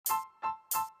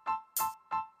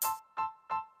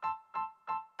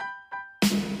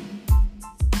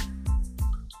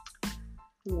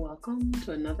Welcome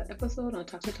to another episode on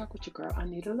Talk to Talk with your girl,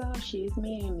 Anita Love. She is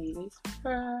me, and me is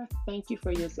her. Thank you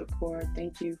for your support.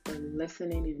 Thank you for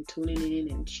listening and tuning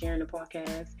in and sharing the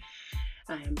podcast.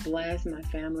 I am blessed. My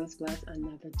family is blessed.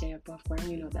 Another day above ground.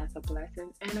 You know that's a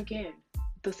blessing. And again,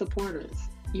 the supporters,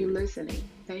 you listening.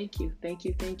 Thank you. Thank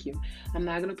you. Thank you. I'm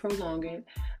not going to prolong it.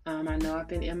 I know I've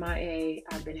been MIA.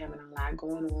 I've been having a lot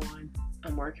going on.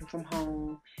 I'm working from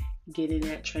home, getting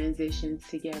that transition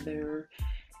together.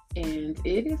 And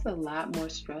it is a lot more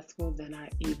stressful than I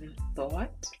even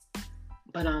thought.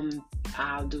 But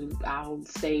I'll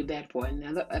save that for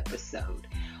another episode.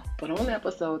 But on the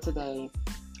episode today,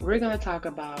 we're going to talk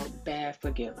about bad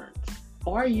forgivers.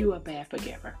 Are you a bad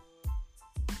forgiver?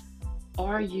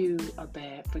 Are you a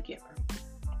bad forgiver?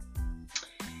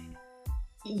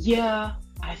 Yeah,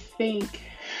 I think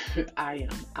I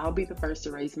am. I'll be the first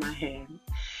to raise my hand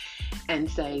and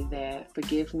say that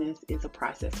forgiveness is a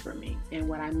process for me. And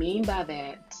what I mean by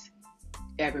that,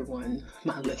 everyone,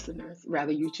 my listeners,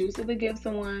 rather you choose to forgive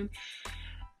someone,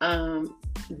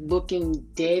 looking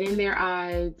dead in their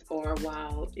eyes, or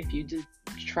if you just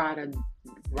try to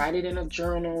write it in a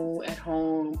journal at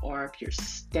home, or if you're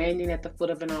standing at the foot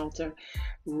of an altar,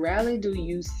 rarely do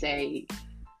you say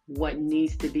what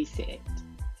needs to be said.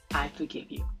 I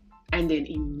forgive you. And then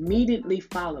immediately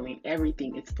following,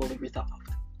 everything is fully resolved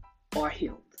or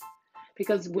healed.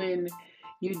 Because when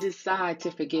you decide to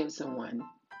forgive someone,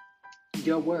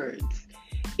 your words,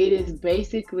 it is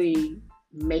basically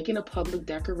making a public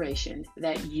declaration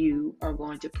that you are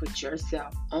going to put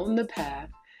yourself on the path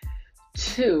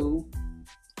to,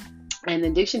 and the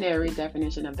dictionary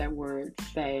definition of that word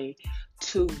say,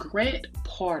 to grant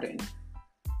pardon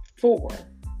for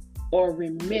or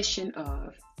remission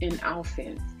of an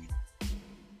offense,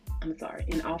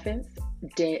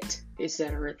 debt,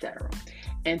 etc., etc.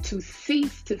 And to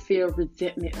cease to feel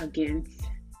resentment against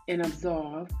and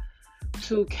absolve,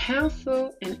 to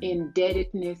cancel an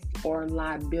indebtedness or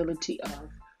liability of,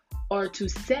 or to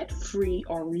set free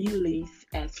or release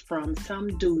as from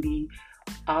some duty,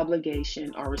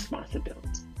 obligation, or responsibility.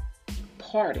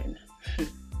 Pardon,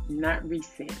 not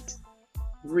resent.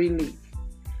 Release.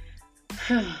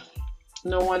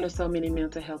 No wonder so many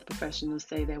mental health professionals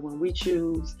say that when we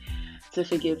choose to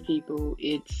forgive people,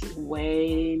 it's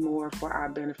way more for our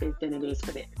benefit than it is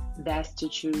for them. That's to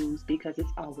choose, because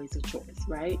it's always a choice,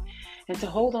 right? And to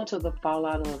hold on to the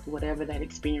fallout of whatever that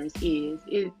experience is,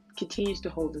 it continues to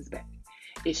hold us back.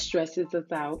 It stresses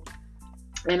us out.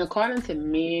 And according to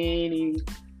many,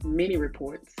 many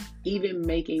reports, even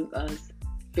making us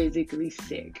physically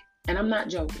sick. And I'm not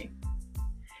joking.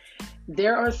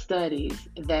 There are studies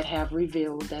that have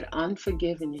revealed that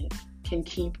unforgiveness can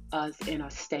keep us in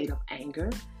a state of anger,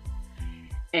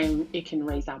 and it can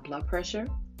raise our blood pressure.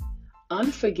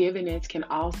 Unforgiveness can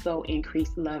also increase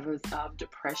levels of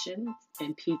depression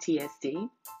and PTSD.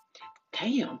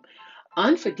 Damn.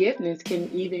 Unforgiveness can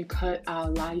even cut our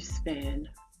lifespan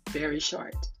very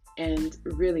short. And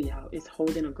really, y'all, is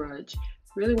holding a grudge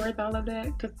really worth all of that?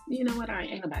 Because you know what?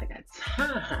 Ain't nobody got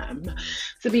time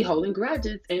to be holding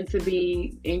grudges and to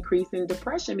be increasing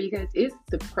depression, because it's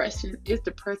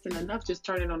depressing enough just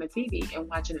turning on the TV and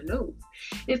watching the news.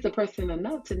 It's depressing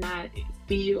enough to not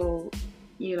feel,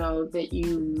 that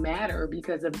you matter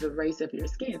because of the race of your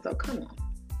skin. So come on.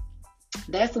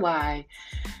 That's why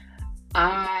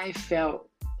I felt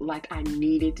like I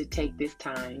needed to take this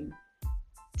time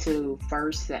to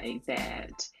first say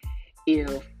that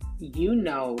if you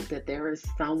know that there is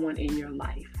someone in your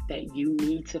life that you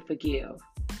need to forgive,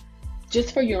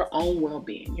 just for your own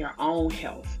well-being, your own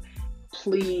health,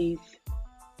 please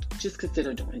just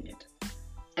consider doing it.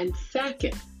 And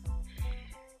second,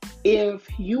 if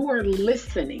you are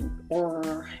listening,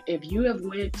 or if you have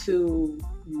went to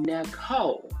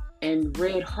Nicole and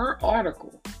read her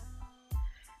article,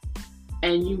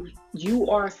 and you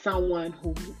are someone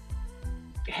who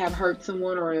have hurt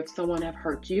someone, or if someone have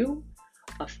hurt you,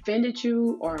 offended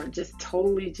you, or just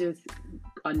totally just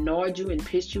annoyed you and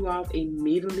pissed you off,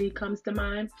 immediately comes to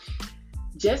mind,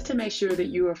 just to make sure that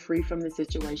you are free from the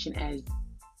situation, as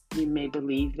you may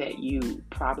believe that you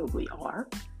probably are.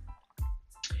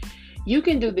 You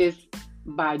can do this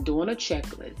by doing a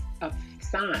checklist of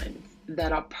signs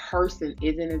that a person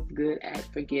isn't as good at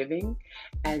forgiving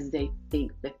as they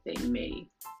think that they may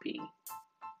be,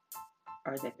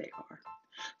 or that they are.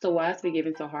 So why is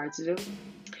forgiving so hard to do?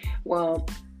 Well,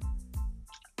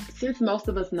 since most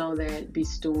of us know that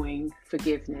bestowing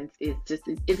forgiveness is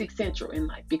essential in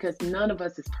life, because none of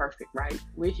us is perfect, right?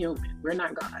 We're human. We're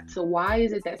not God. So why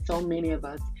is it that so many of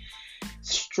us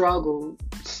struggle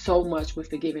so much with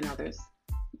forgiving others?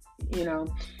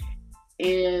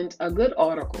 And a good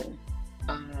article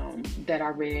that I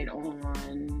read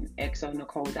on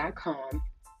exonicole.com.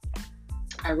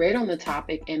 I read on the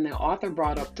topic, and the author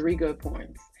brought up three good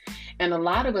points. And a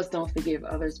lot of us don't forgive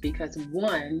others because,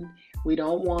 one, we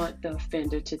don't want the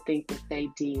offender to think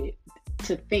that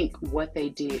to think what they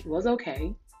did was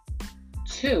okay.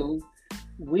 Two,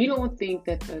 we don't think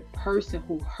that the person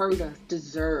who hurt us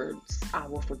deserves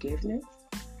our forgiveness.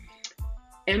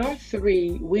 And or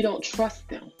three, we don't trust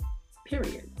them,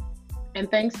 period. And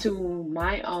thanks to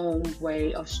my own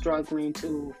way of struggling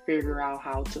to figure out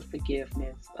how to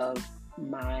forgiveness of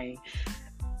my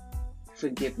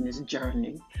forgiveness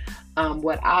journey,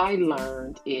 what I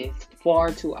learned is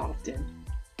far too often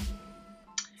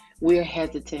we're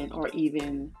hesitant, or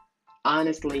even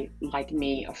honestly, like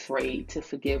me, afraid to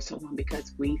forgive someone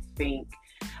because we think,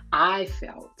 I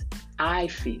feel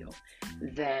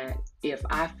that if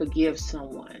I forgive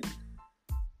someone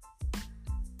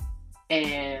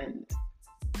and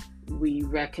we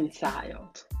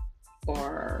reconciled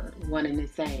or one and the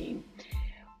same,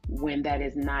 when that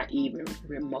is not even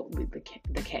remotely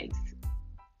the case.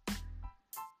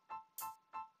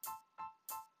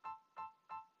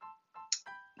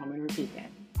 I'm going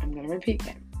to repeat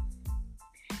that.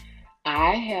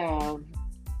 I have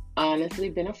honestly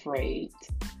been afraid,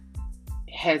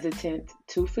 hesitant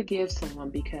to forgive someone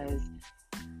because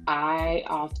I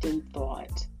often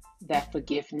thought that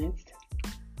forgiveness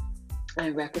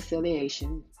and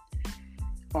reconciliation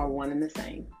are one and the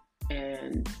same.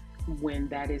 And when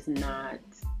that is not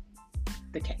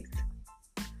the case.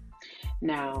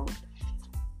 Now,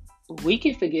 we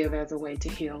can forgive as a way to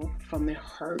heal from the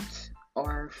hurt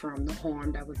or from the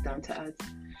harm that was done to us.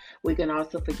 We can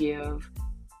also forgive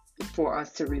for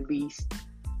us to release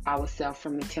ourselves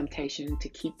from the temptation to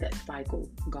keep that cycle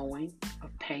going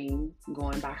of pain,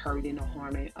 going by hurting or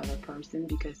harming other person,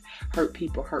 because hurt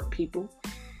people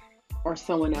or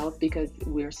someone else, because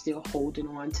we're still holding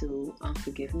on to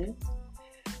unforgiveness.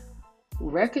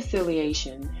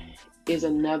 Reconciliation is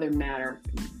another matter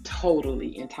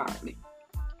entirely.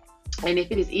 And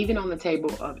if it is even on the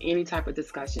table of any type of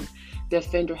discussion, the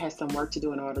offender has some work to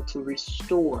do in order to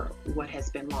restore what has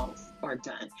been lost or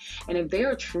done. And if they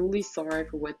are truly sorry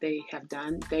for what they have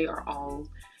done, they are all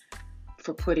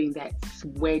for putting that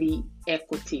sweaty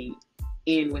equity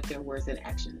in with their words and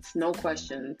actions. No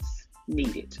questions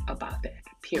needed about that,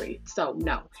 period. So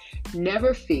no,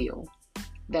 never feel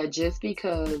that just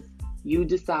because you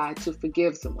decide to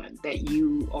forgive someone that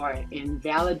you are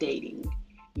invalidating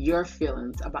your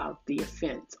feelings about the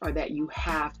offense, or that you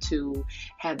have to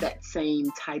have that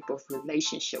same type of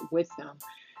relationship with them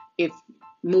if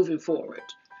moving forward.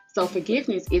 So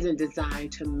forgiveness isn't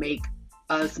designed to make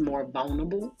us more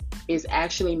vulnerable. It's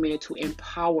actually meant to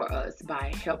empower us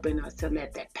by helping us to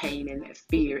let that pain and that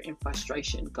fear and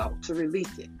frustration go, to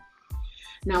release it.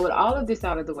 Now, with all of this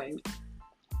out of the way,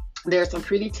 there are some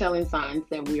pretty telling signs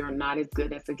that we are not as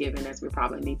good at forgiving as we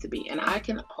probably need to be. And I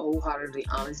can wholeheartedly,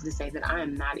 honestly say that I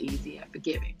am not easy at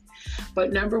forgiving.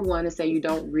 But number one is say you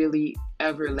don't really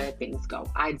ever let things go.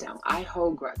 I don't. I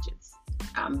hold grudges.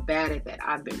 I'm bad at that.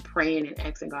 I've been praying and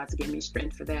asking God to give me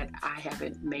strength for that. I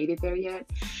haven't made it there yet.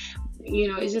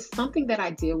 It's just something that I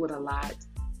deal with a lot,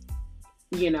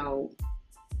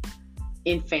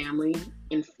 in family,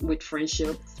 with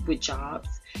friendships, with jobs.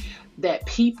 That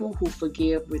people who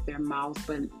forgive with their mouth,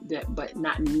 but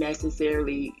not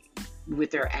necessarily with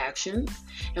their actions.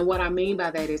 And what I mean by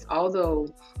that is,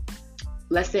 although,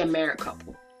 let's say a married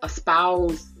couple, a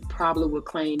spouse probably would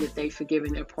claim that they've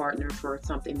forgiven their partner for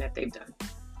something that they've done,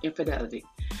 infidelity.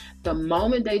 The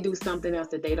moment they do something else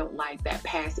that they don't like, that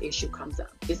past issue comes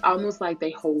up. It's almost like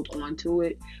they hold on to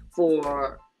it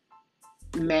for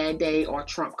Mad Day or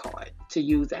Trump card to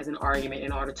use as an argument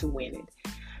in order to win it.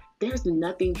 There's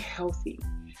nothing healthy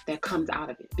that comes out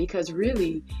of it, because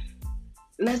really,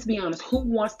 let's be honest, who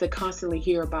wants to constantly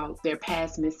hear about their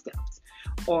past missteps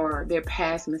or their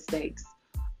past mistakes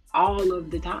all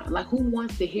of the time? Like, who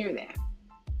wants to hear that?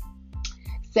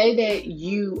 Say that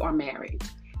you are married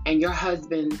and your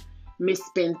husband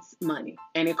misspends money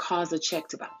and it caused a check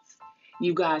to bounce.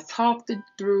 You guys talked it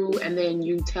through, and then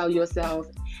you tell yourself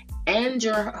and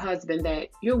your husband that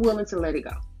you're willing to let it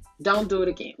go. Don't do it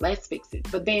again. Let's fix it.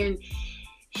 But then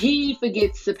he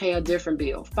forgets to pay a different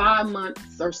bill 5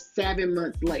 months or 7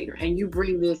 months later, and you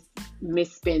bring this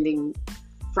misspending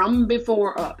from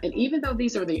before up. And even though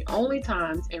these are the only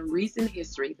times in recent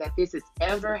history that this has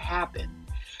ever happened,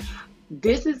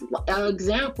 this is an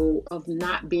example of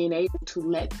not being able to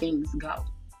let things go.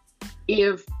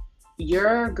 If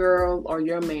your girl or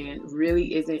your man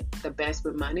really isn't the best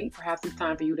with money, perhaps it's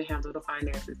time for you to handle the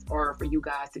finances, or for you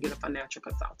guys to get a financial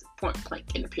consultant, point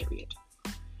blank, in a period.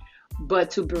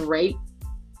 But to berate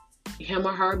him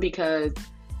or her because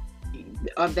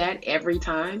of that every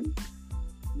time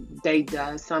they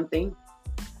does something,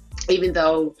 even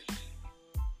though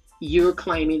you're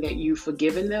claiming that you've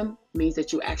forgiven them, means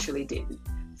that you actually didn't.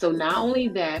 So not only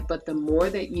that, but the more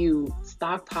that you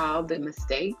stockpile the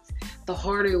mistakes, the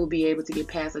harder it will be able to get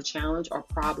past a challenge or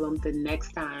problem the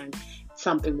next time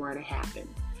something were to happen.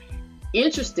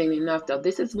 Interesting enough, though,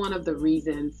 this is one of the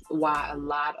reasons why a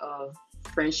lot of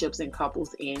friendships and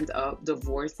couples end up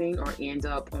divorcing or end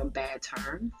up on bad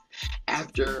terms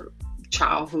after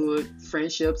childhood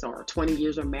friendships or 20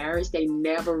 years of marriage. They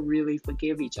never really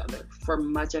forgive each other for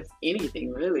much of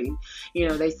anything, really.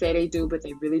 They say they do, but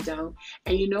they really don't.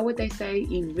 And you know what they say?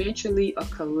 Eventually, a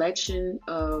collection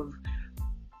of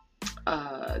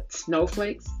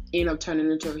snowflakes end up turning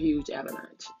into a huge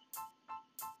avalanche.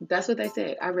 That's what they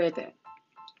said. I read that.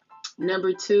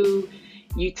 Number 2,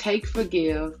 you take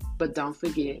forgive, but don't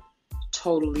forget,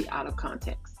 totally out of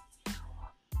context.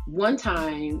 One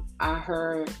time I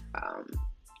heard,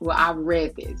 I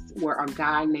read this where a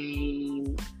guy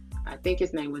named, I think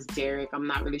his name was Derek. I'm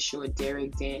not really sure,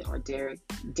 Derek Dent or Derek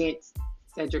Dent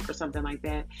Cedric or something like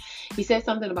that. He said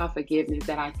something about forgiveness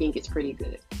that I think is pretty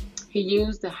good. He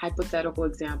used a hypothetical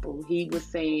example. He was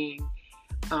saying,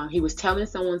 he was telling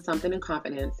someone something in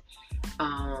confidence,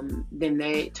 then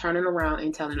they turn it around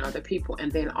and telling other people,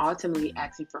 and then ultimately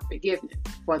asking for forgiveness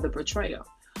for the betrayal.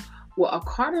 Well,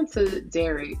 according to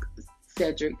Derek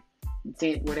Cedric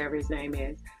Dent, whatever his name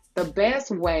is, the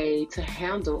best way to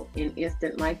handle an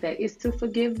instant like that is to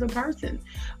forgive the person,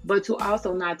 but to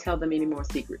also not tell them any more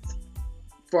secrets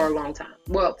for a long time.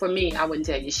 Well, for me, I wouldn't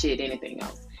tell you anything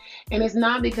else. And it's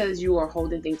not because you are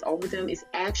holding things over them. It's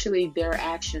actually their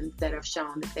actions that have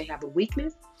shown that they have a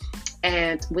weakness.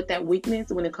 And with that weakness,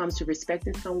 when it comes to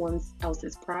respecting someone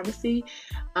else's privacy,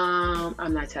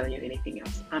 I'm not telling you anything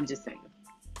else. I'm just saying.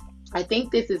 I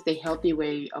think this is the healthy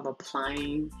way of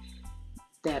applying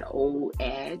that old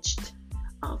adage,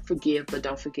 forgive but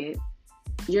don't forget.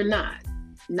 You're not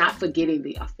forgetting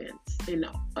the offense in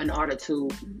order to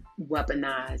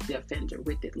weaponize the offender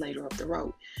with it later up the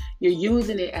road. You're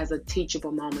using it as a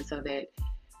teachable moment so that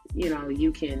you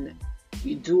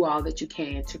do all that you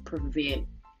can to prevent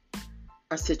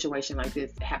a situation like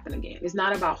this happen again. It's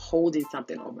not about holding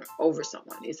something over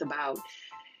someone. It's about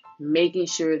making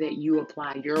sure that you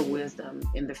apply your wisdom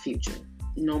in the future.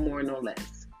 No more, no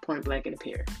less. Point blank and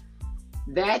period.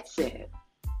 That said,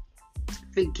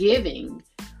 forgiving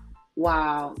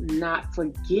while not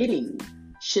forgetting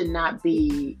should not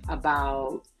be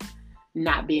about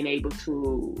not being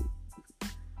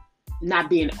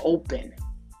open,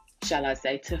 shall I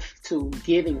say, to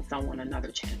giving someone another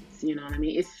chance. You know what I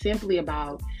mean? It's simply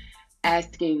about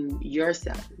asking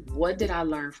yourself, what did I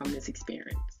learn from this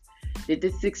experience? Did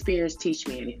this experience teach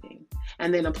me anything?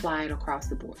 And then apply it across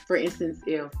the board. For instance,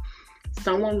 if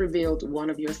someone revealed one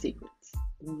of your secrets,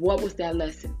 what was that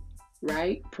lesson?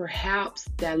 Right? Perhaps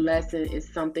that lesson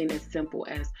is something as simple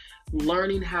as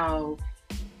learning how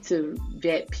to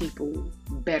vet people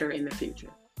better in the future.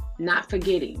 Not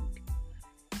forgetting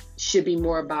should be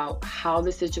more about how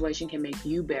the situation can make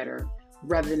you better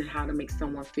rather than how to make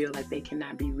someone feel like they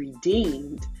cannot be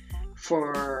redeemed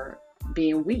for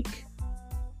being weak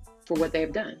for what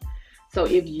they've done. So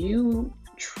if you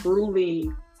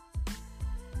truly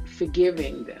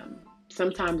forgiving them,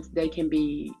 sometimes they can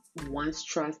be, once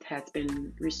trust has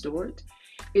been restored,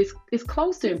 it's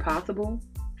close to impossible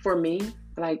for me.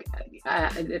 Like,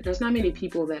 there's not many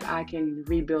people that I can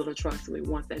rebuild a trust with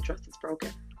once that trust is broken.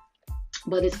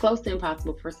 But it's close to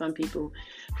impossible for some people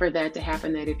for that to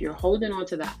happen, that if you're holding on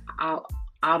to the out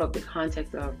of the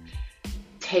context of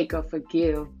take or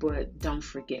forgive, but don't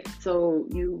forget. So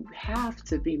you have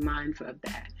to be mindful of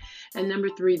that. And number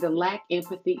 3, the lack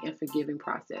empathy and forgiving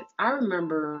process. I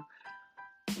remember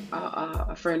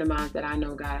a friend of mine that I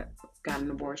know got an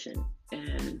abortion,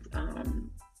 and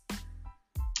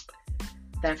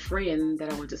that friend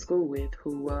that I went to school with,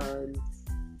 who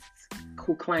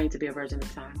claimed to be a virgin at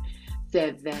the time,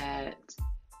 said that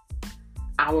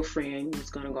our friend was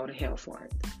going to go to hell for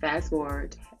it. Fast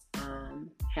forward,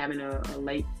 having a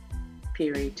late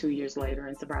period 2 years later,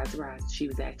 and surprise, surprise, she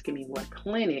was asking me what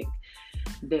clinic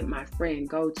did my friend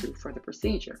go to for the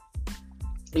procedure.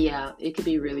 Yeah, it could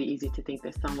be really easy to think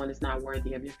that someone is not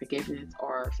worthy of your forgiveness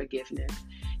or forgiveness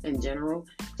in general.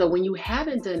 So when you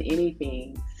haven't done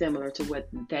anything similar to what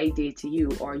they did to you,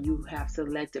 or you have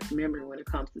selective memory when it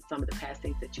comes to some of the past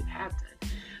things that you have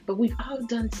done, but we've all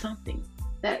done something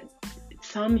that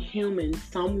some human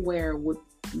somewhere would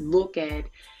look at,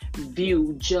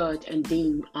 view, judge, and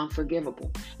deem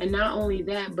unforgivable. And not only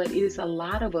that, but it is a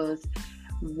lot of us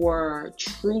were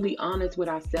truly honest with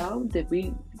ourselves, that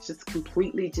we just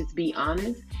completely just be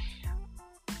honest,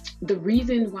 the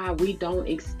reason why we don't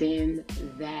extend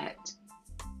that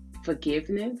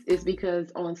forgiveness is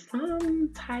because on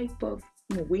some type of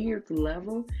weird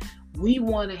level, we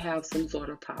want to have some sort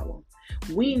of power.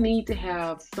 We need to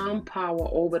have some power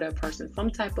over that person, some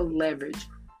type of leverage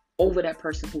over that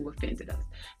person who offended us.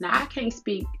 Now, I can't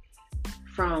speak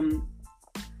from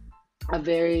a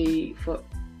very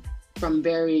from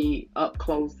very up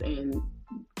close and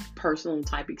personal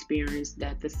type experience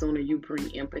that the sooner you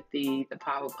bring empathy, the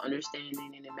power of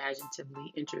understanding, and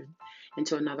imaginatively enter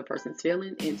into another person's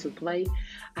feeling into play,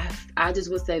 I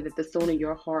just would say that the sooner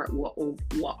your heart will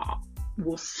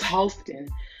soften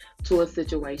to a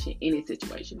situation, any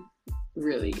situation,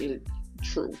 really is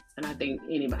true. And I think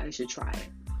anybody should try it.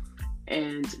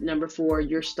 And number 4,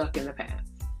 you're stuck in the past.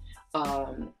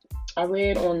 I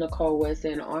read on Nicole West,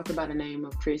 an author by the name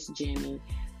of Chris Jamie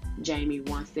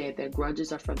once said that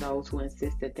grudges are for those who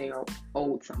insist that they are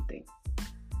owed something.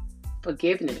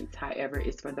 Forgiveness, however,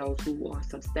 is for those who are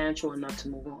substantial enough to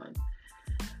move on.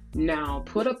 Now,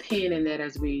 put a pin in that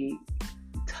as we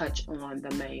touch on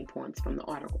the main points from the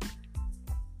article.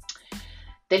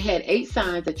 They had 8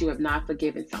 signs that you have not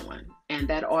forgiven someone, and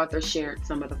that author shared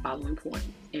some of the following points.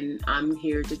 And I'm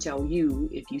here to tell you,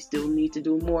 if you still need to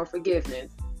do more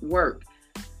forgiveness work,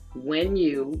 when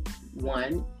you,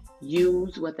 1,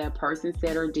 use what that person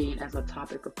said or did as a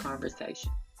topic of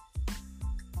conversation.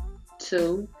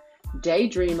 2,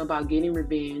 daydream about getting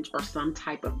revenge or some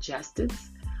type of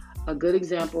justice. A good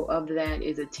example of that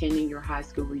is attending your high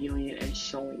school reunion and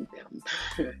showing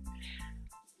them.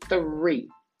 3,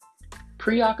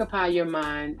 preoccupy your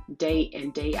mind day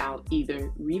in, day out,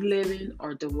 either reliving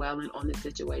or dwelling on the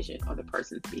situation or the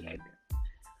person's behavior.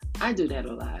 I do that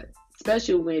a lot,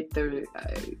 especially with the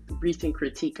recent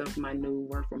critique of my new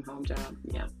work from home job.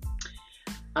 Yeah.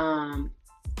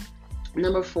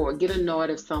 Number 4, get annoyed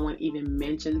if someone even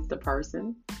mentions the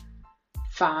person.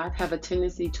 5, have a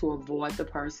tendency to avoid the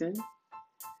person.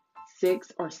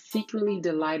 6, are secretly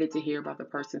delighted to hear about the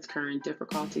person's current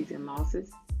difficulties and losses.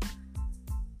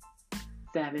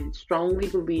 7, strongly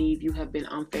believe you have been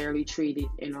unfairly treated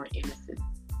and are innocent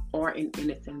or an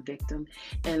innocent victim.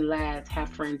 And last, have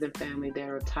friends and family that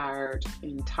are tired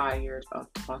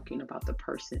of talking about the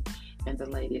person and the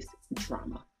latest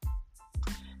drama.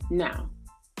 Now,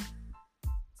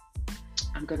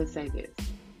 I'm going to say this.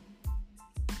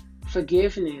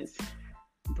 Forgiveness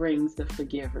brings the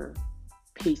forgiver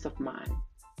peace of mind,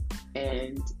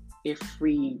 and it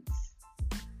frees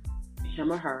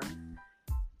him or her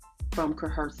from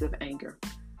coercive anger.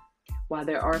 While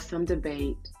there are some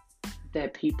debate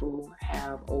that people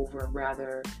have over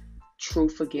whether true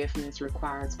forgiveness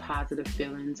requires positive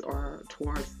feelings or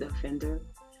towards the offender,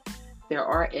 there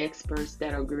are experts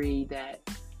that agree that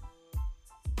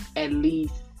at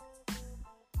least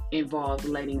involves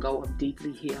letting go of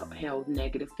deeply held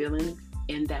negative feelings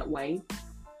in that way.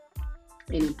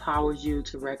 It empowers you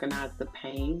to recognize the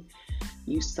pain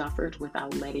you suffered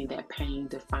without letting that pain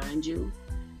define you,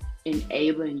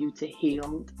 enabling you to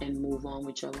heal and move on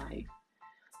with your life.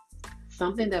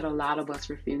 Something that a lot of us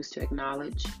refuse to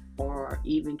acknowledge or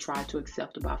even try to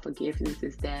accept about forgiveness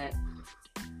is that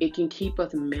it can keep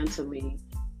us mentally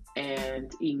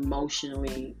and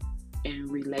emotionally and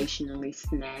relationally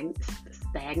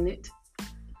stagnant.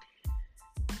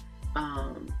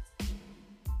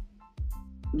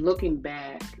 Looking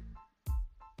back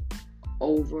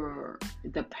over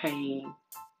the pain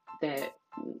that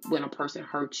when a person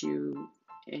hurts you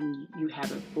and you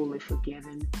haven't fully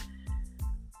forgiven,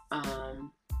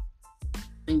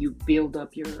 and you build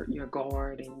up your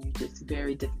guard and you're just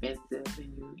very defensive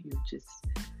and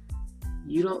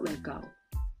you don't let go.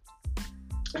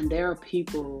 And there are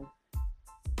people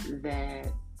that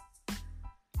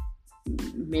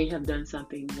may have done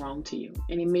something wrong to you,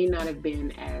 and it may not have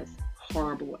been as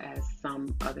horrible as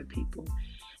some other people,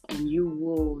 and you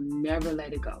will never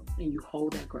let it go, and you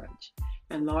hold that grudge,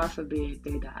 and Lord forbid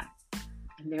they die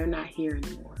and they're not here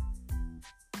anymore,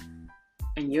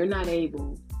 and you're not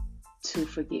able to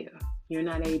forgive, you're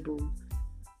not able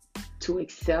to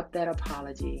accept that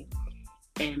apology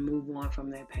and move on from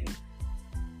that pain.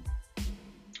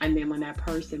 And then when that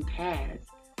person passed,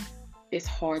 it's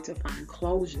hard to find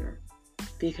closure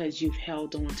because you've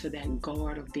held on to that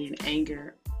guard of being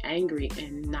angry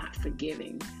and not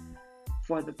forgiving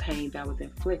for the pain that was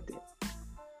inflicted.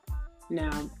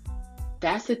 Now,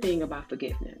 that's the thing about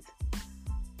forgiveness.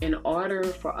 In order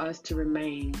for us to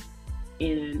remain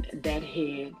in that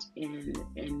hedge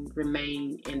and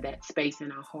remain in that space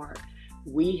in our heart,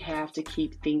 we have to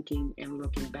keep thinking and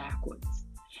looking backwards.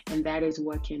 And that is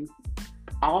what can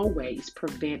always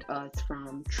prevent us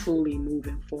from truly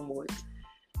moving forward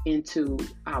into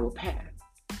our path.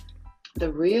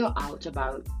 The real ouch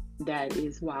about that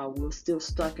is while we're still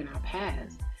stuck in our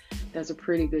past, there's a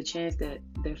pretty good chance that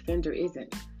the offender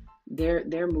isn't.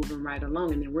 They're moving right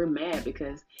along, and then we're mad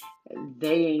because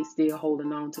they ain't still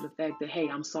holding on to the fact that, hey,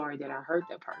 I'm sorry that I hurt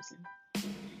that person.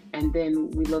 And then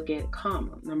we look at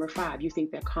karma. Number 5, you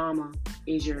think that karma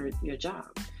is your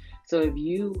job. So if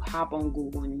you hop on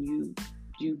Google and you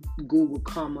Google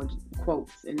karma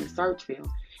quotes in the search field,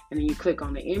 and then you click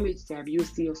on the image tab, you'll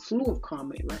see a slew of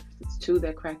karma references. 2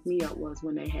 that cracked me up was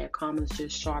when they had Karma's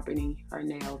just sharpening her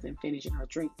nails and finishing her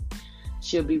drink.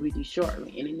 She'll be with you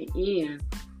shortly. And in the end,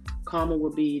 karma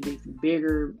will be this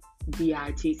bigger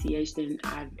bitch than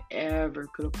I've ever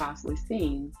could have possibly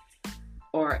seen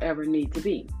or ever need to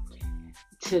be.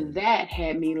 To that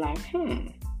had me like,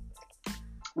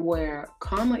 where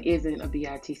karma isn't a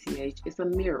bitch, it's a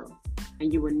mirror.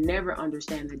 And you will never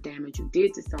understand the damage you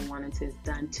did to someone until it's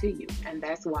done to you. And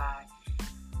that's why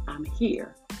I'm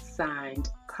here, signed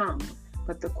karma.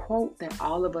 But the quote that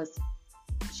all of us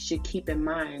should keep in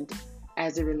mind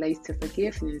as it relates to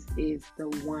forgiveness is the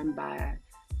one by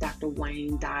Dr.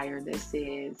 Wayne Dyer that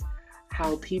says,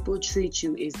 how people treat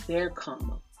you is their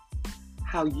karma.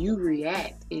 How you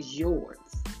react is yours.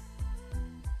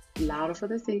 Louder for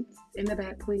the seats in the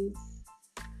back, please.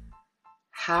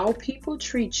 How people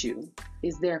treat you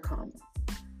is their karma.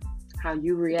 How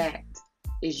you react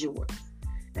is yours.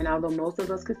 And although most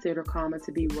of us consider karma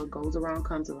to be what goes around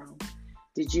comes around,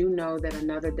 did you know that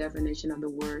another definition of the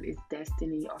word is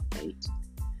destiny or fate?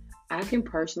 I can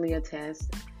personally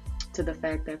attest to the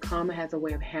fact that karma has a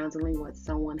way of handling what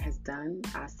someone has done,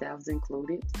 ourselves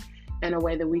included, in a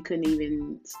way that we couldn't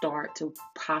even start to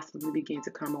possibly begin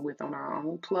to come up with on our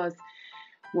own. Plus,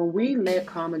 when we let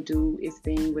karma do its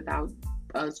thing without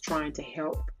us trying to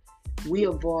help, we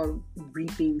avoid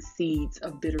reaping seeds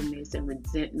of bitterness and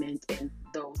resentment and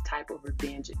those type of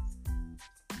revenges.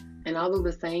 And although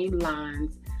the same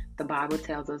lines, the Bible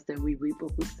tells us that we reap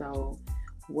what we sow,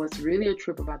 what's really a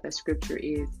trip about that scripture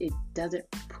is it doesn't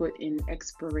put an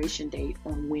expiration date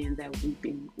on when that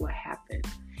reaping will happen.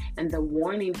 And the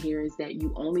warning here is that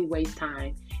you only waste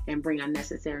time and bring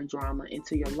unnecessary drama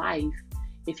into your life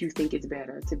if you think it's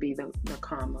better to be the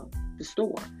karma, the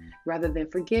store, rather than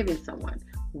forgiving someone.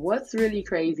 What's really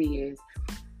crazy is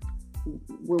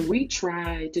when we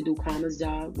try to do karma's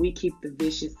job, we keep the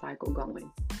vicious cycle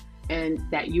going. And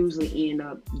that usually end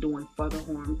up doing further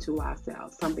harm to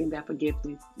ourselves. Something that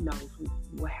forgiveness knows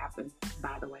what happens,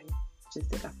 by the way,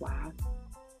 just as FYI.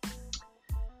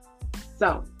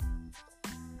 So,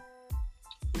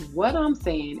 what I'm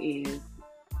saying is,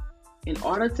 in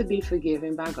order to be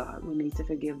forgiven by God, we need to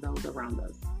forgive those around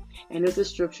us. And it's a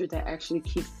scripture that actually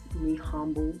keeps me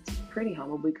humbled, pretty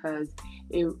humble, because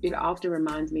it often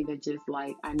reminds me that just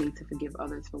like I need to forgive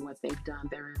others for what they've done,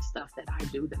 there is stuff that I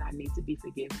do that I need to be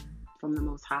forgiven from the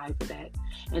Most High for that.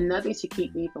 And nothing should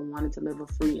keep me from wanting to live a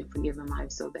free and forgiving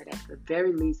life so that at the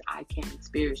very least I can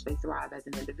spiritually thrive as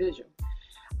an individual.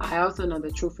 I also know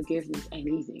that true forgiveness ain't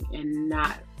easy, and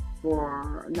not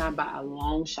by a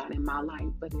long shot in my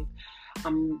life, but if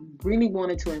I'm really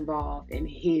wanting to evolve and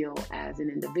heal as an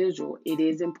individual, it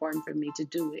is important for me to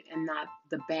do it, and not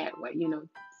the bad way,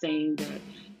 saying that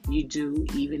you do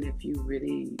even if you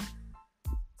really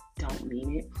don't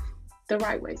mean it, the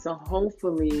right way. So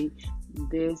hopefully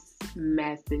this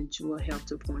message will help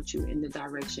to point you in the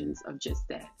directions of just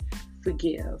that.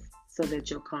 Forgive so that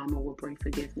your karma will bring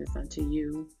forgiveness unto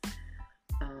you.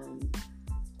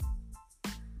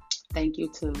 Thank you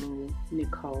to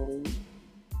Nicole,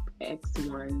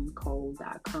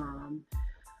 x1cole.com.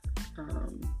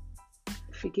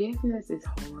 Forgiveness is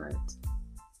hard.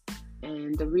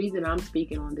 And the reason I'm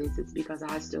speaking on this is because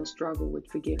I still struggle with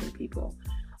forgiving people.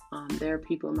 There are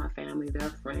people in my family, there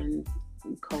are friends,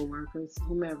 co-workers,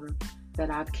 whomever, that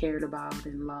I've cared about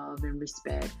and loved and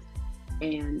respect.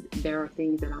 And there are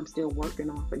things that I'm still working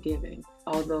on forgiving.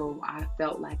 Although I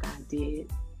felt like I did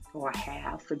or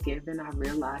have forgiven, I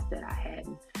realized that I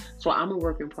hadn't. So I'm a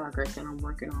work in progress and I'm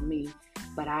working on me.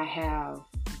 But I have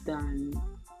done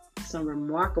some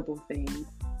remarkable things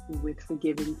with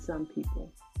forgiving some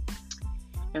people.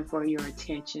 And for your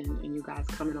attention and you guys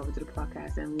coming over to the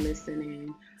podcast and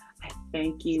listening, I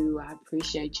thank you. I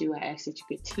appreciate you. I ask that you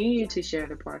continue to share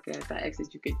the podcast. I ask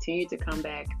that you continue to come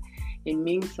back. It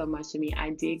means so much to me.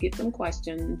 I did get some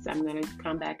questions. I'm going to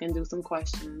come back and do some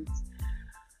questions.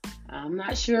 I'm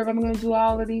not sure if I'm going to do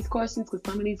all of these questions because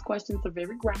some of these questions are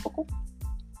very graphical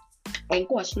and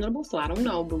questionable, so I don't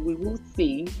know, but we will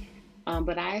see.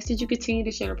 But I ask that you continue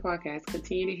to share the podcast,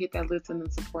 continue to hit that listen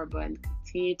and support button,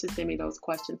 continue to send me those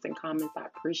questions and comments. I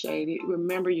appreciate it.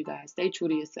 Remember, you guys, stay true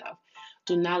to yourself.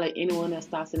 Do not let anyone else's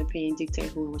thoughts and opinion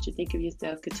dictate who and what you think of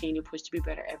yourself. Continue to push to be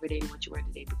better every day than what you were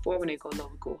the day before. When they go low,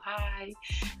 we go high.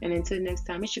 And until next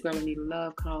time, it's your girl Anita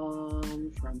Love,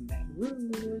 calm from Baton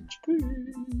Rouge.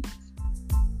 Peace.